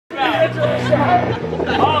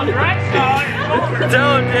Oh, you're right.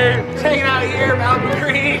 Don't, dude. Just hanging out here, Mountain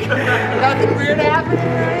Creek. Nothing weird happening or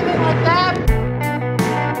anything like that.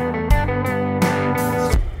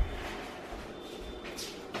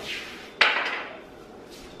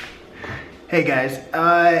 Hey guys,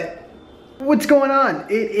 what's going on?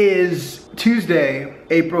 It is Tuesday,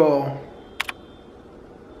 April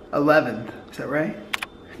 11th, is that right?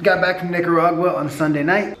 Got back from Nicaragua on Sunday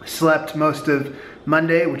night, slept most of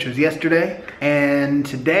Monday, which was yesterday, and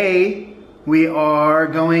today we are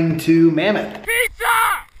going to Mammoth.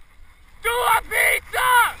 Pizza! Do a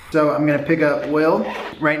pizza! So I'm gonna pick up Will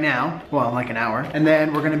right now, well, in like an hour, and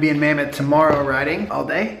then we're gonna be in Mammoth tomorrow riding all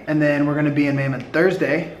day, and then we're gonna be in Mammoth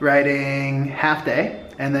Thursday riding half day,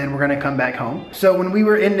 and then we're gonna come back home. So when we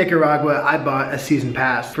were in Nicaragua, I bought a season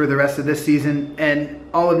pass for the rest of this season and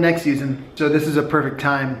all of next season. So this is a perfect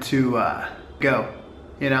time to go,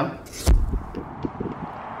 you know?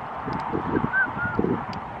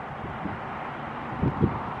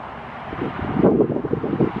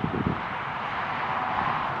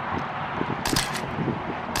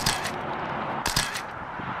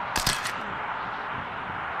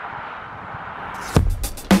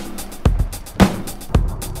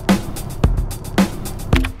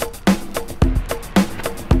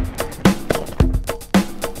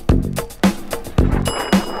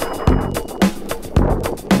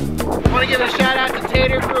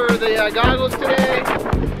 Goggles today.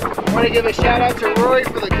 I want to give a shout out to Roy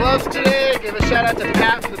for the gloves today. Give a shout out to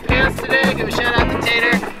Pat for the pants today. Give a shout out to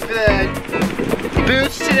Tater for the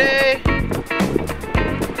boots today.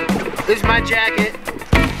 This is my jacket.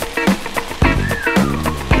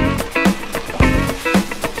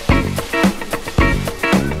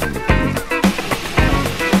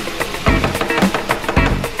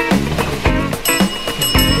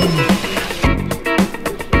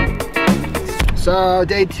 So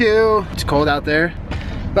day 2, it's cold out there.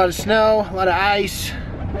 A lot of snow, a lot of ice.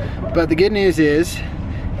 But the good news is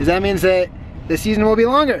that means that the season will be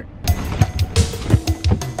longer.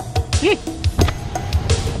 You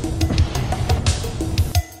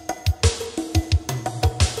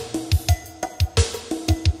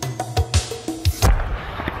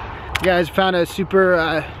guys found a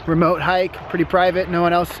super remote hike, pretty private. No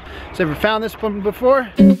one else has ever found this one before.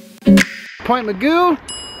 Point Magoo.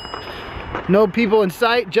 No people in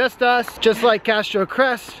sight, just us, just like Castro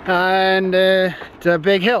Crest, and it's a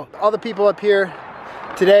big hill. All the people up here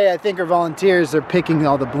today, I think, are volunteers. They're picking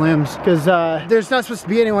all the blooms because there's not supposed to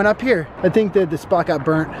be anyone up here. I think that the spot got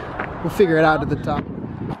burnt. We'll figure it out at the top.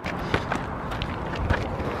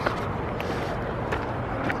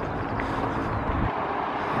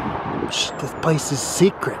 This place is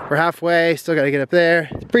secret. We're halfway, still gotta get up there.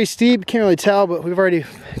 It's pretty steep, can't really tell, but we've already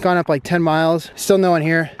gone up like 10 miles. Still no one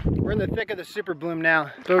here. We're in the thick of the super bloom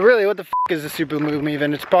now. But really, what the f is the super bloom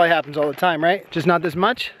even? It probably happens all the time, right? Just not this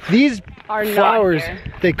much? These are flowers,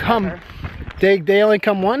 they come, they only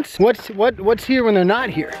come once? What's here when they're not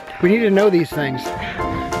here? We need to know these things.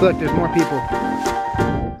 Look, there's more people.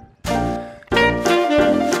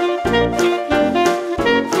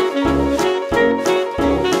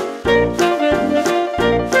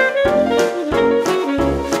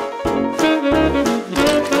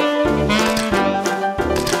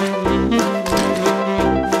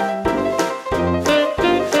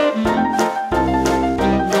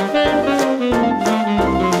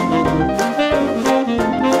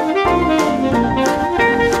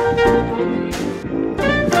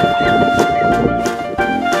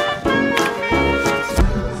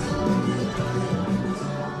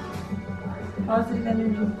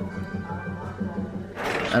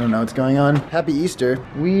 I don't know what's going on. Happy Easter.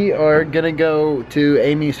 We are gonna go to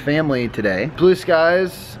Amy's family today. Blue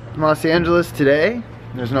skies in Los Angeles today.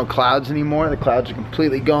 There's no clouds anymore. The clouds are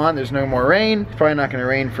completely gone. There's no more rain. It's probably not gonna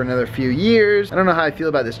rain for another few years. I don't know how I feel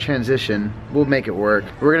about this transition. We'll make it work.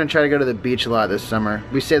 We're gonna try to go to the beach a lot this summer.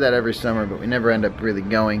 We say that every summer, but we never end up really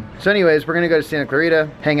going. So anyways, we're gonna go to Santa Clarita,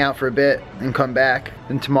 hang out for a bit, and come back.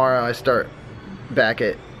 And tomorrow I start back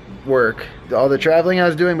at work. All the traveling I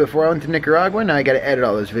was doing before I went to Nicaragua, now I gotta edit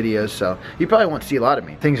all those videos, so you probably won't see a lot of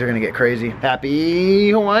me. Things are gonna get crazy.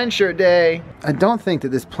 Happy Hawaiian shirt day. I don't think that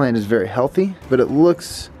this plant is very healthy, but it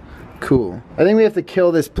looks cool. I think we have to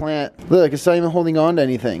kill this plant. Look, it's not even holding on to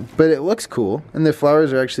anything, but it looks cool, and the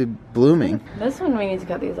flowers are actually blooming. This one we need to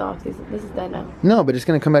cut these off. This is dead now. No, but it's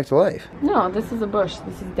gonna come back to life. No, this is a bush.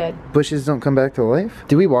 This is dead. Bushes don't come back to life?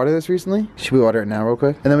 Did we water this recently? Should we water it now real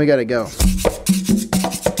quick? And then we gotta go.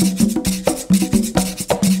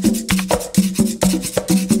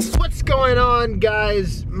 What's going on,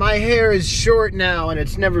 guys? my hair is short now and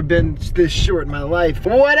it's never been this short in my life.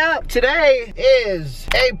 What up? Today is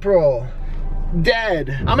April. Dead.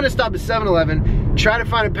 I'm gonna stop at 7-Eleven, try to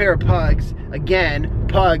find a pair of pugs. Again,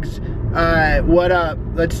 pugs. What up?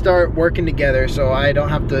 Let's start working together so I don't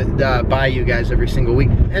have to buy you guys every single week.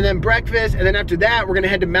 And then breakfast, and then after that, we're gonna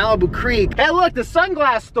head to Malibu Creek. Hey, look, the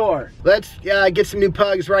sunglass store. Let's get some new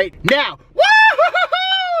pugs right now.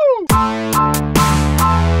 Woo-hoo-hoo-hoo!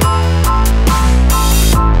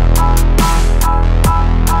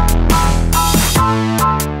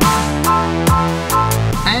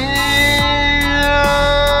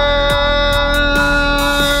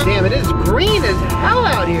 Damn, it is green as hell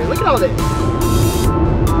out here. Look at all this.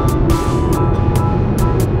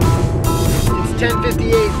 It's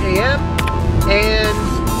 10:58 a.m. and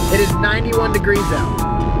it is 91 degrees out.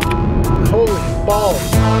 Holy balls.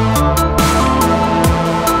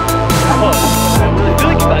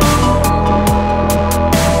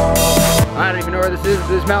 I don't even know where this is.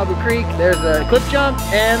 This is Malibu Creek. There's a cliff jump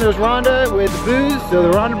and there's Rhonda with booze. So the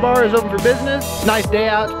Rhonda bar is open for business. Nice day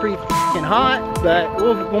out. It's pretty f***ing hot, but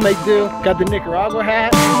we'll make do. Got the Nicaragua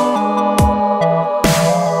hat.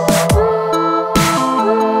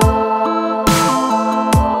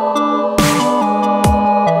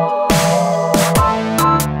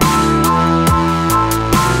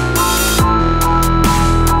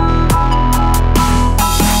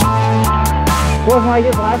 Wasn't like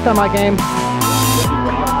it the last time I came.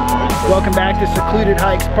 Welcome back to Secluded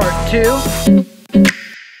Hikes Part 2.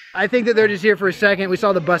 I think that they're just here for a second. We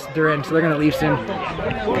saw the bus that they're in, so they're gonna leave soon.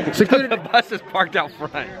 Secluded. The bus is parked out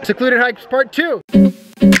front. Secluded Hikes Part 2.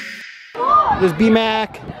 There's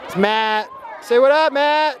B-Mac, it's Matt. Say what up,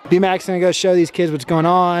 Matt. B-Mac's gonna go show these kids what's going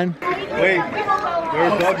on. Wait,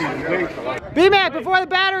 where's Bubby? Wait. B-Mac, before the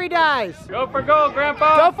battery dies. Go for gold,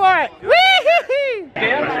 Grandpa. Go for it. Whee!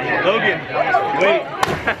 Logan, wait.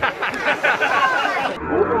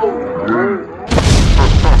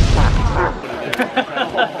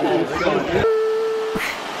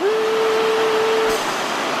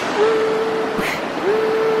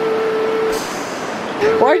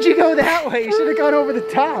 Why'd you go that way? You should have gone over the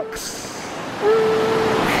top.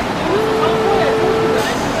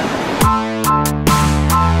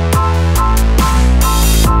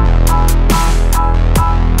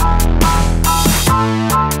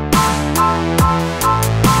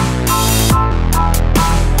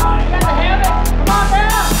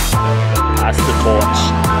 Pass the torch.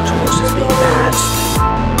 The torch is being passed.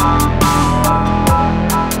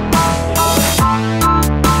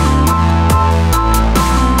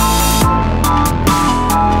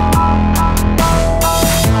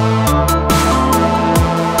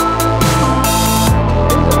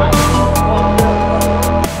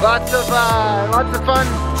 Lots of fun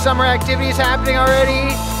summer activities happening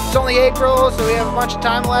already. It's only April, so we have a bunch of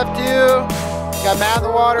time left too. Got Matt in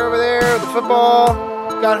the water over there with the football.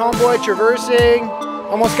 Got homeboy traversing.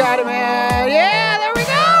 Almost got him, man. Yeah, there we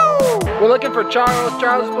go. We're looking for Charles.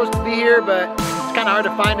 Charles is supposed to be here, but it's kind of hard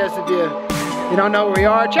to find us if you don't know where we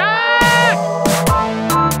are. Chuck!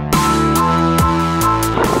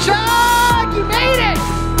 Chuck, you made it!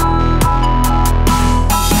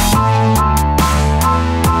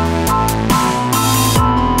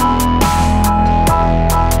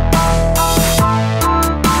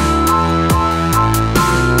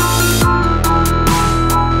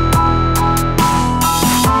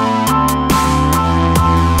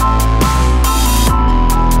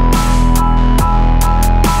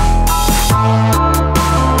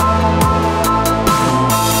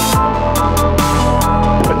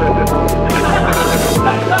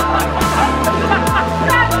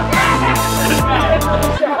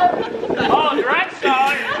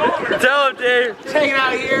 Hanging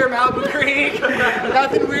out here, Malibu Creek.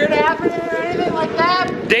 Nothing weird happening or anything like that.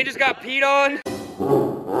 Dane just got peed on.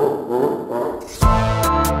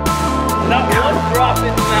 Not one drop in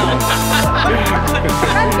the mouth.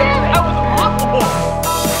 That's it. That was awful.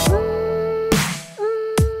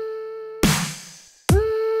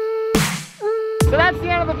 So that's the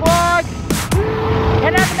end of the vlog.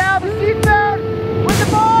 And that's now the seafood with the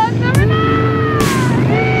boys.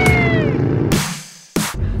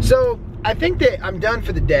 So I think that I'm done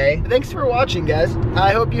for the day. Thanks for watching, guys.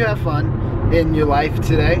 I hope you have fun in your life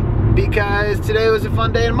today, because today was a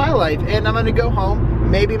fun day in my life, and I'm gonna go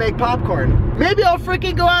home, maybe make popcorn. Maybe I'll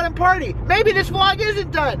freaking go out and party. Maybe this vlog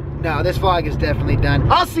isn't done. No, this vlog is definitely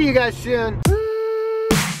done. I'll see you guys soon.